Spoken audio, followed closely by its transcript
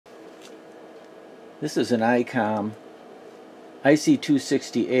This is an Icom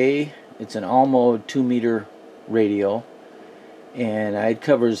IC-260A. It's an all-mode 2-meter radio, and it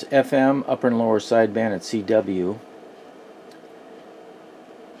covers FM, upper and lower sideband, and CW.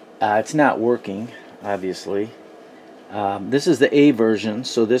 It's not working, obviously. This is the A version,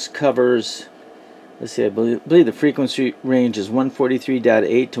 so this covers, let's see, I believe the frequency range is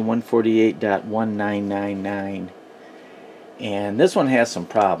 143.8 to 148.1999. And this one has some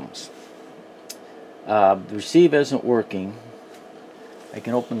problems. The receive isn't working. I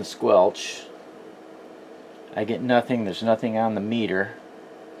can open the squelch. I get nothing. There's nothing on the meter.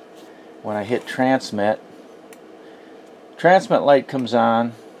 When I hit transmit light comes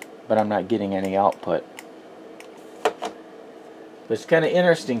on, but I'm not getting any output. But it's kind of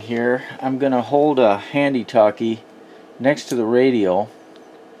interesting here. I'm going to hold a handy talkie next to the radio.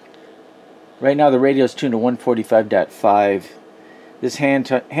 Right now the radio is tuned to 145.5. This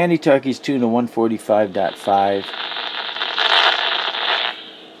handy talkie is tuned to 145.5.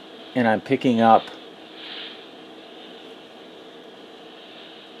 And I'm picking up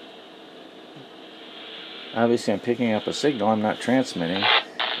a signal. I'm not transmitting.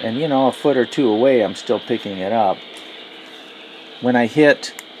 And you know, a foot or two away I'm still picking it up. When I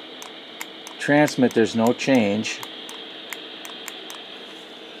hit transmit, there's no change.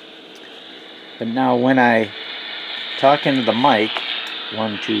 But now when I talk into the mic,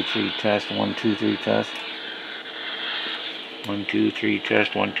 1 2 3 test, 1 2 3 test, 1 2 3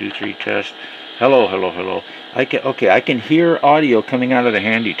 test, 1 2 3 test. Hello, hello, hello. I can hear audio coming out of the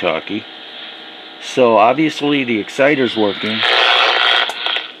handy talkie. So obviously the exciter's working.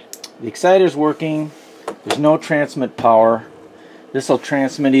 There's no transmit power. This will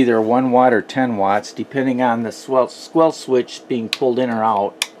transmit either 1 watt or 10 watts depending on the squelch switch being pulled in or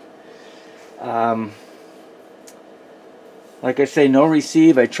out. Like I say, no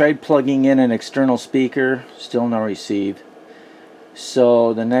receive. I tried plugging in an external speaker, still no receive.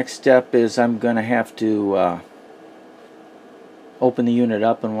 So the next step is I'm going to have to open the unit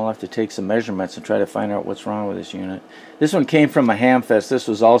up, and we'll have to take some measurements and try to find out what's wrong with this unit. This one came from a Hamfest. This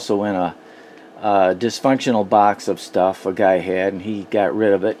was also in a dysfunctional box of stuff a guy had, and he got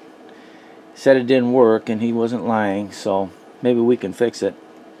rid of it. Said it didn't work, and he wasn't lying, so maybe we can fix it.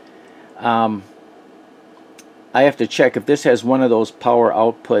 I have to check if this has one of those power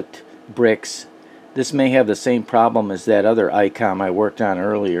output bricks. This may have the same problem as that other Icom I worked on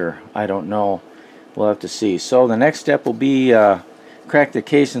earlier. I don't know. We'll have to see. So the next step will be crack the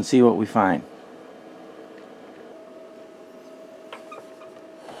case and see what we find.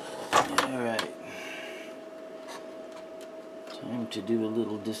 Alright. Time to do a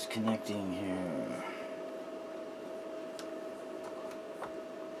little disconnecting here.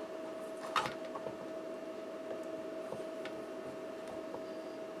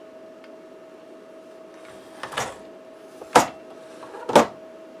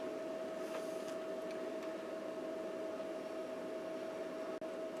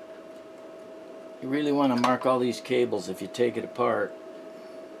 You really want to mark all these cables if you take it apart.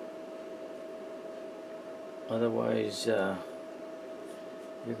 Otherwise, you're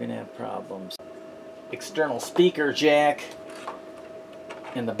going to have problems. External speaker jack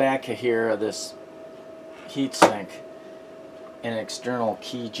in the back of here of this heatsink, and an external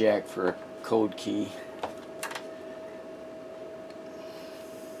key jack for a code key.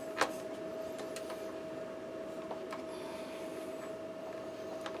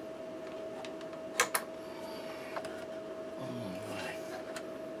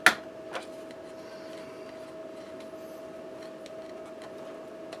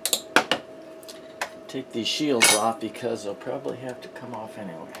 Take these shields off because they'll probably have to come off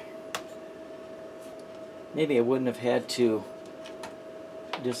anyway. Maybe I wouldn't have had to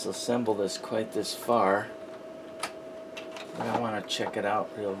disassemble this quite this far, but I want to check it out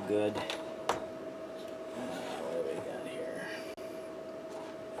real good. What do we got here?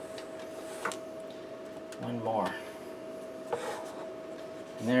 One more.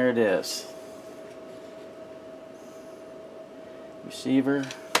 And there it is. Receiver.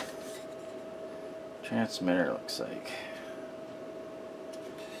 Transmitter looks like.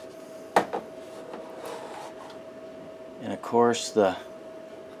 And of course the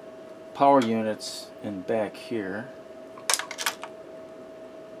power units in back here.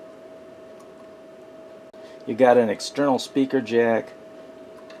 You got an external speaker jack,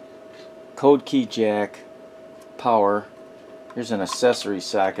 code key jack, power. Here's an accessory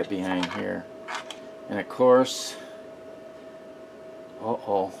socket behind here. And of course,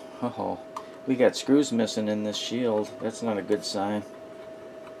 we got screws missing in this shield. That's not a good sign.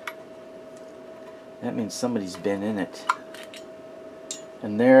 That means somebody's been in it.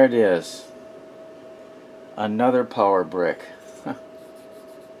 And there it is. Another power brick. I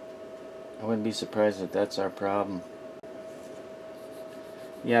wouldn't be surprised if that's our problem.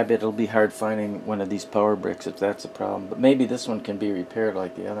 Yeah, I bet it'll be hard finding one of these power bricks if that's a problem. But maybe this one can be repaired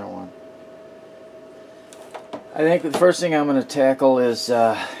like the other one. I think the first thing I'm going to tackle is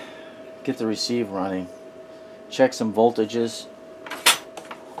get the receive running. Check some voltages.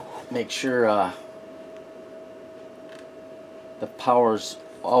 Make sure the power's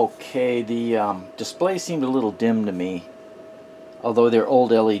okay. The display seemed a little dim to me, although they're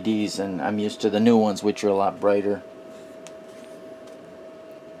old LEDs and I'm used to the new ones, which are a lot brighter.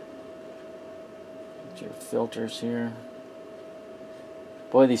 Get your filters here.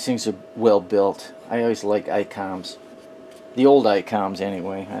 Boy, these things are well built. I always like Icoms. The old Icoms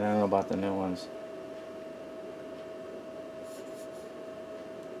anyway. I don't know about the new ones.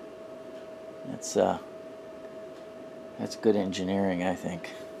 That's good engineering, I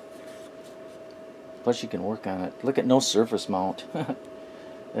think. Plus you can work on it. Look at no surface mount.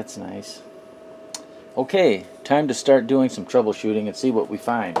 That's nice. Okay, time to start doing some troubleshooting and see what we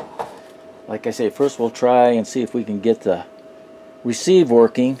find. Like I say, first we'll try and see if we can get the receive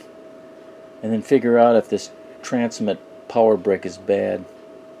working, and then figure out if this transmit power brick is bad.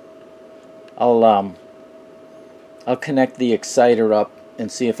 I'll connect the exciter up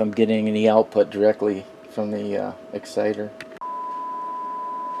and see if I'm getting any output directly from the exciter.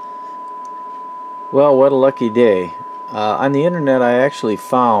 Well, what a lucky day. On the internet I actually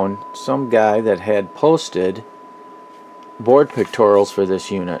found some guy that had posted board pictorials for this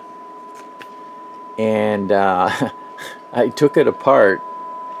unit, and I took it apart.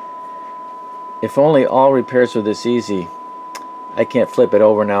 If only all repairs were this easy. I can't flip it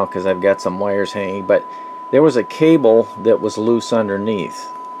over now because I've got some wires hanging, but there was a cable that was loose underneath.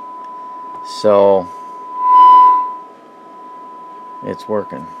 So it's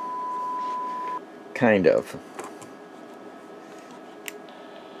working. Kind of.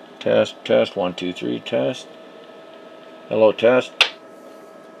 Test, test, 1, 2, 3, test. Hello, test.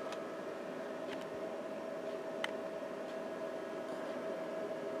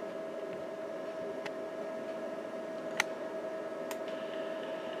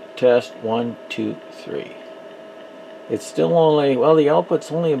 Test 1, 2, 3. It's still only, well, the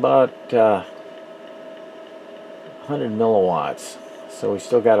output's only about 100 milliwatts, so we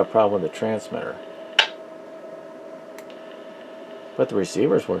still got a problem with the transmitter. But the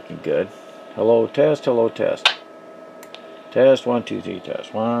receiver's working good. Hello, test, hello, test. Test 1, 2, 3,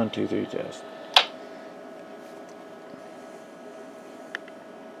 test. 1, 2, 3, test.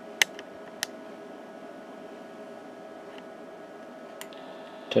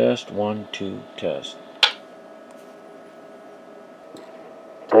 Test 1, 2, test.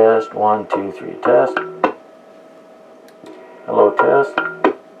 Test 1, 2, 3, test. Hello, test.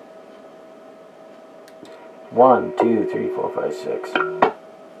 1, 2, 3, 4, 5, 6.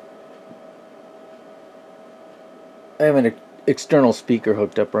 I have an external speaker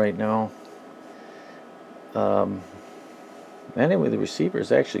hooked up right now. Anyway, the receiver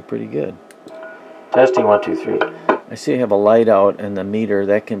is actually pretty good. Testing 1, 2, 3. I see I have a light out in the meter.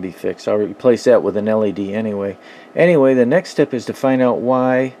 That can be fixed. I'll replace that with an LED anyway. Anyway, the next step is to find out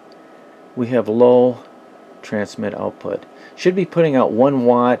why we have low transmit output. Should be putting out 1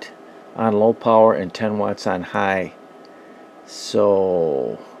 watt on low power and 10 watts on high.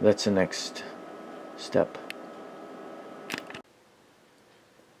 So that's the next step.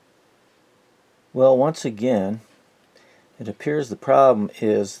 Well, once again, it appears the problem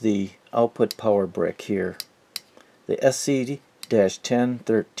is the output power brick here, the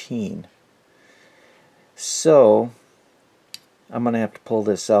SC-1013. So I'm going to have to pull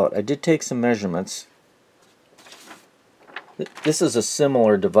this out. I did take some measurements. This is a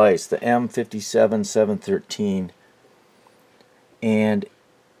similar device, the M57713, and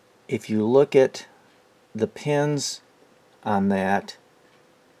if you look at the pins on that,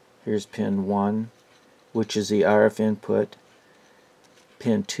 here's pin 1, which is the RF input.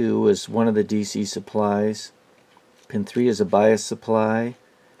 Pin 2 is one of the DC supplies. Pin 3 is a bias supply.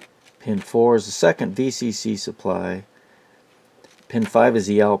 Pin 4 is the second VCC supply. Pin 5 is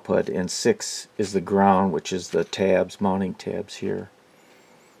the output, and 6 is the ground, which is the tabs, mounting tabs here.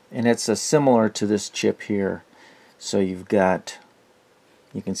 And it's similar to this chip here. So you've got,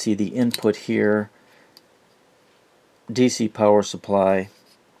 you can see the input here, DC power supply,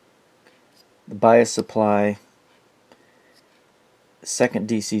 the bias supply, second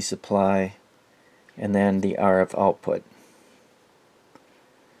DC supply, and then the RF output.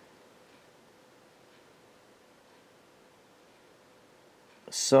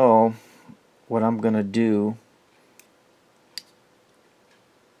 So what I'm going to do,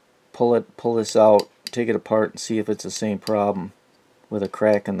 pull this out take it apart and see if it's the same problem with a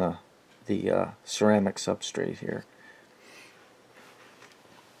crack in the ceramic substrate here.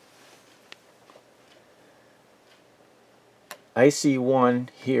 IC1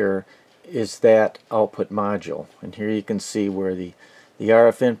 here is that output module, and here you can see where the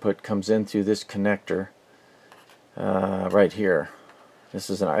RF input comes in through this connector right here. This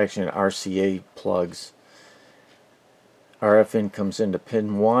is actually an RCA plugs. RF in comes into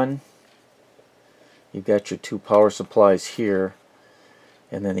pin 1. You've got your two power supplies here,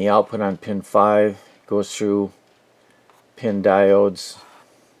 and then the output on pin 5 goes through pin diodes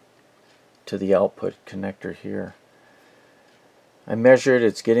to the output connector here. I measured,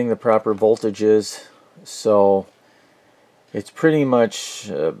 it's getting the proper voltages, so it's pretty much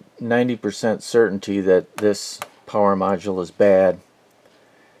 90% certainty that this power module is bad.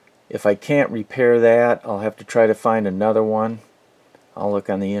 If I can't repair that, I'll have to try to find another one. I'll look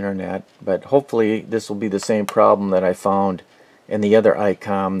on the internet, but hopefully this will be the same problem that I found in the other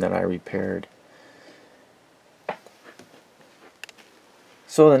Icom that I repaired.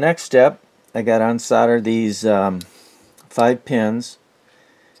 So the next step, I got to unsolder these 5 pins,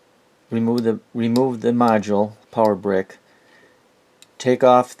 remove the module, power brick, take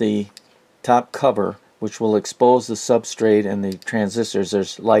off the top cover, which will expose the substrate and the transistors.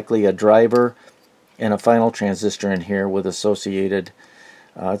 There's likely a driver and a final transistor in here with associated,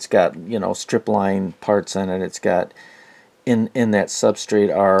 it's got, you know, strip line parts in it. It's got, in that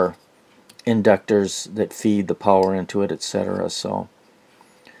substrate are inductors that feed the power into it, etc. So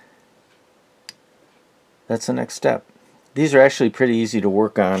that's the next step. These are actually pretty easy to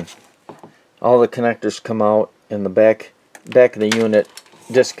work on. All the connectors come out, and the back of the unit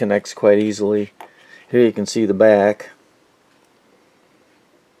disconnects quite easily. Here you can see the back.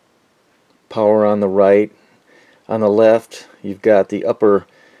 Power on the right. On the left, you've got the upper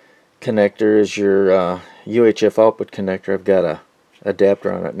connector is your UHF output connector. I've got a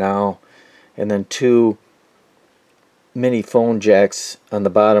adapter on it now. And then 2 mini phone jacks on the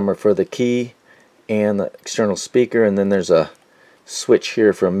bottom are for the key and the external speaker, and then there's a switch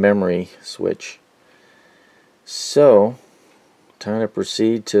here for a memory switch. So, time to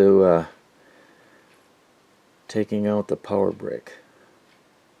proceed to taking out the power brick.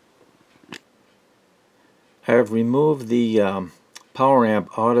 I have removed the power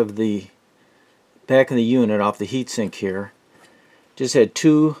amp out of the back of the unit off the heatsink here. Just had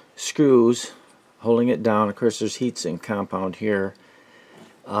 2 screws holding it down. Of course, there's heatsink compound here.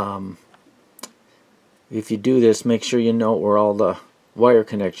 If you do this, make sure you know where all the wire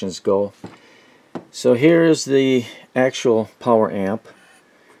connections go. So here's the actual power amp,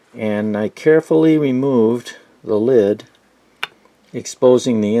 and I carefully removed the lid,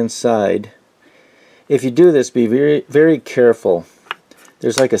 exposing the inside. If you do this, be very, very careful.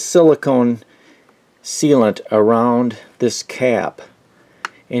 There's like a silicone sealant around this cap,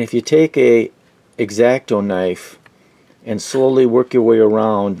 and if you take a X-Acto knife and slowly work your way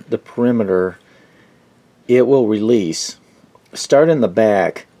around the perimeter, it will release. Start in the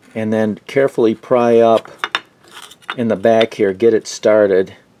back and then carefully pry up in the back here, get it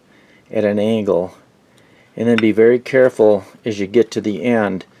started at an angle, and then be very careful as you get to the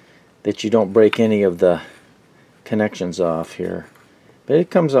end that you don't break any of the connections off here. But it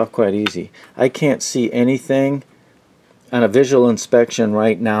comes off quite easy. I can't see anything on a visual inspection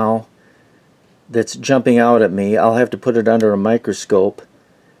right now that's jumping out at me. I'll have to put it under a microscope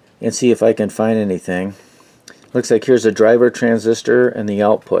and see if I can find anything. Looks like here's a driver transistor and the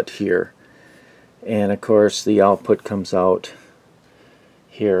output here. And of course the output comes out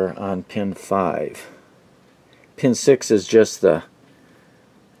here on pin 5. Pin 6 is just the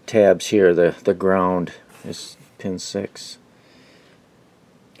tabs here, the ground is pin 6.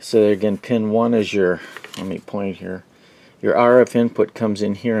 So again, pin 1 is your, let me point here, your RF input comes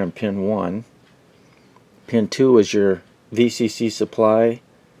in here on pin 1. Pin 2 is your VCC supply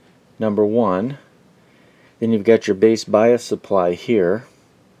number 1. Then you've got your base bias supply here,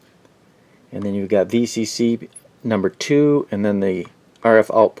 and then you've got VCC number 2, and then the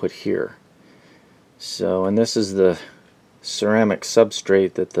RF output here. So, and this is the ceramic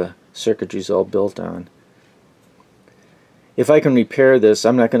substrate that the circuitry is all built on. If I can repair this,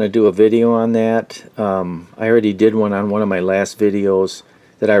 I'm not going to do a video on that. I already did one on one of my last videos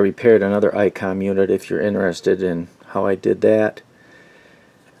that I repaired another Icom unit, if you're interested in how I did that.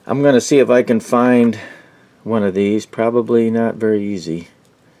 I'm going to see if I can find one of these. Probably not very easy,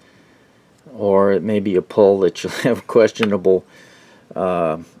 or it may be a pull that you'll have questionable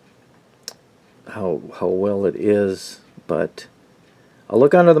how well it is, but I'll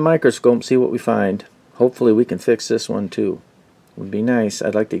look under the microscope and see what we find. Hopefully we can fix this one too. Would be nice.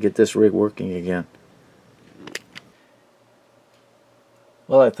 I'd like to get this rig working again.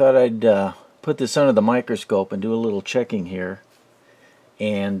 Well, I thought I'd put this under the microscope and do a little checking here.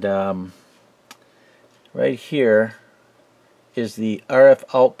 And right here is the RF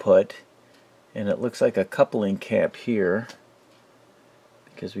output, and it looks like a coupling cap here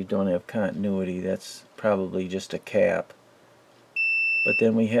because we don't have continuity. That's probably just a cap. But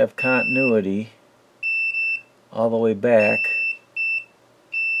then we have continuity all the way back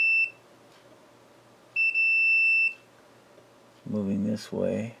moving this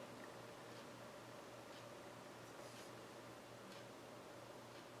way.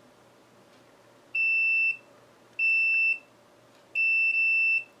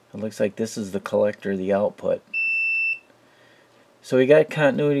 It looks like this is the collector, the output. So we got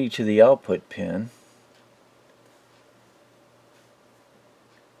continuity to the output pin.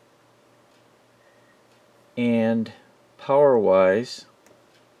 And power-wise,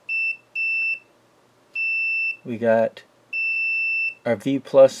 we got our V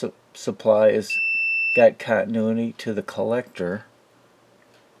plus supply is got continuity to the collector.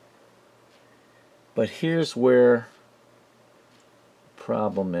 But here's where the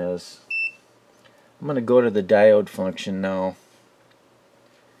problem is. I'm going to go to the diode function now.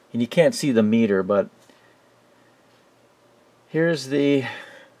 And you can't see the meter, but here's the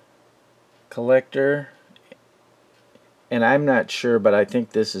collector. And I'm not sure, but I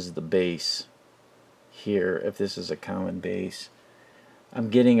think this is the base here, if this is a common base. I'm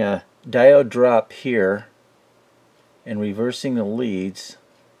getting a diode drop here, and reversing the leads,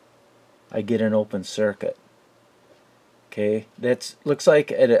 I get an open circuit. Okay, that looks like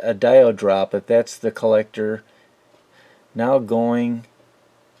a diode drop, if that's the collector. Now going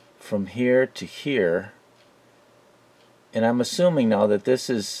from here to here, and I'm assuming now that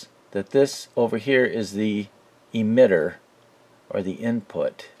this over here is the emitter or the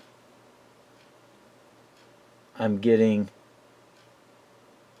input. I'm getting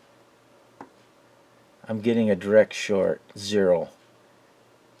a direct short, 0,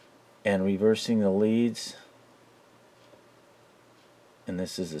 and reversing the leads, and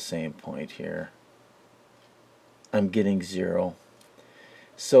this is the same point here, I'm getting 0.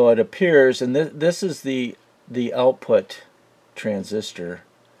 So it appears, and this is the output transistor,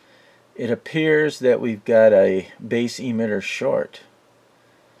 it appears that we've got a base emitter short.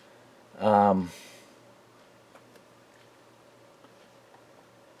 I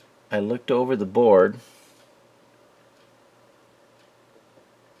looked over the board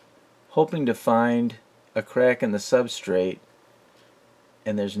hoping to find a crack in the substrate,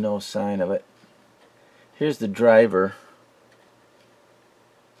 and there's no sign of it. Here's the driver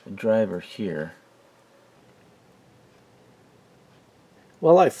here.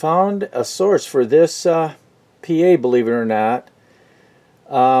 Well, I found a source for this PA, believe it or not.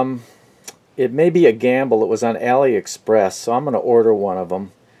 It may be a gamble. It was on AliExpress, so I'm going to order one of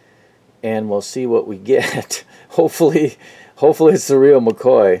them, and we'll see what we get. Hopefully it's the real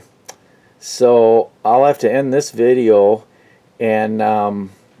McCoy. So I'll have to end this video, and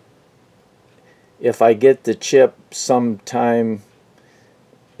if I get the chip sometime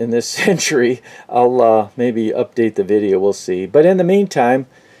in this century, I'll maybe update the video. We'll see. But in the meantime,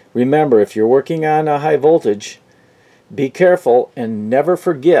 remember, if you're working on a high voltage, be careful and never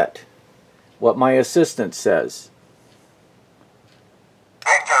forget what my assistant says.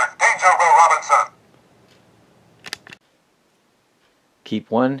 Danger, danger, Will Robinson. Keep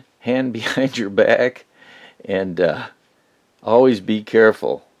one hand behind your back, and always be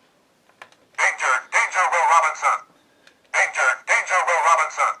careful.